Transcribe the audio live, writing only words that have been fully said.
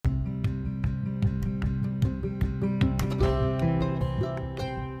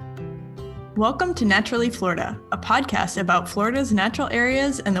Welcome to Naturally Florida, a podcast about Florida's natural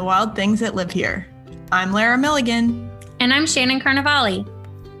areas and the wild things that live here. I'm Lara Milligan. And I'm Shannon Carnevale.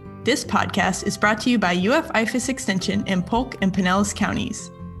 This podcast is brought to you by UF-IFAS Extension in Polk and Pinellas counties.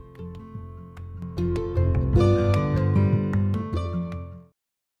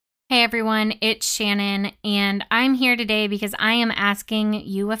 Hey everyone, it's Shannon, and I'm here today because I am asking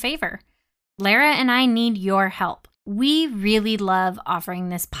you a favor. Lara and I need your help. We really love offering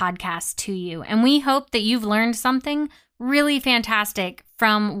this podcast to you, and we hope that you've learned something really fantastic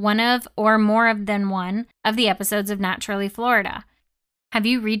from one of or more than one of the episodes of Naturally Florida. Have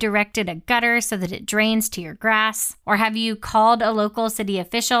you redirected a gutter so that it drains to your grass? Or have you called a local city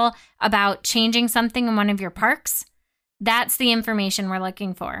official about changing something in one of your parks? That's the information we're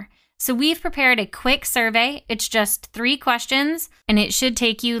looking for. So we've prepared a quick survey. It's just 3 questions, and it should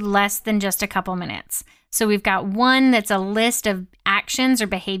take you less than just a couple minutes. So we've got one that's a list of actions or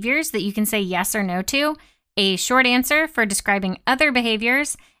behaviors that you can say yes or no to, a short answer for describing other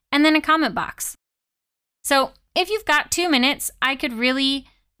behaviors, and then a comment box. So if you've got 2 minutes, I could really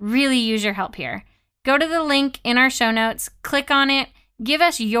use your help here. Go to the link in our show notes, click on it, give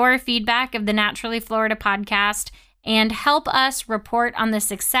us your feedback of the Naturally Florida podcast, and help us report on the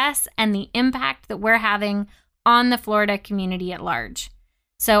success and the impact that we're having on the Florida community at large.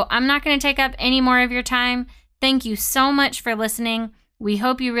 So I'm not going to take up any more of your time. Thank you so much for listening. We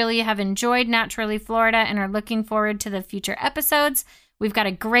hope you really have enjoyed Naturally Florida and are looking forward to the future episodes. We've got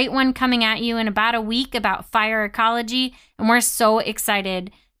a great one coming at you in about a week about fire ecology, and we're so excited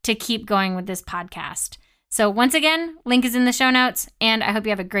to keep going with this podcast. So once again, link is in the show notes, and I hope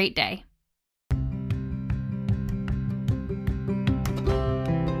you have a great day.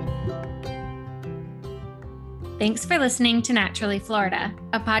 Thanks for listening to Naturally Florida,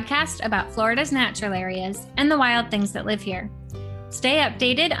 a podcast about Florida's natural areas and the wild things that live here. Stay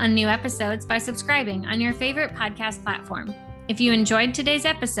updated on new episodes by subscribing on your favorite podcast platform. If you enjoyed today's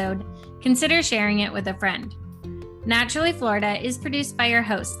episode, consider sharing it with a friend. Naturally Florida is produced by your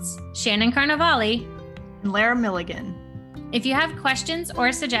hosts, Shannon Carnevale and Lara Milligan. If you have questions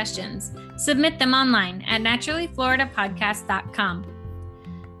or suggestions, submit them online at naturallyfloridapodcast.com.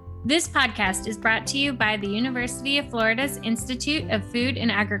 This podcast is brought to you by the University of Florida's Institute of Food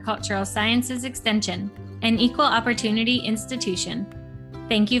and Agricultural Sciences Extension, an equal opportunity institution.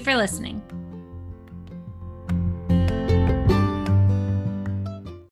 Thank you for listening.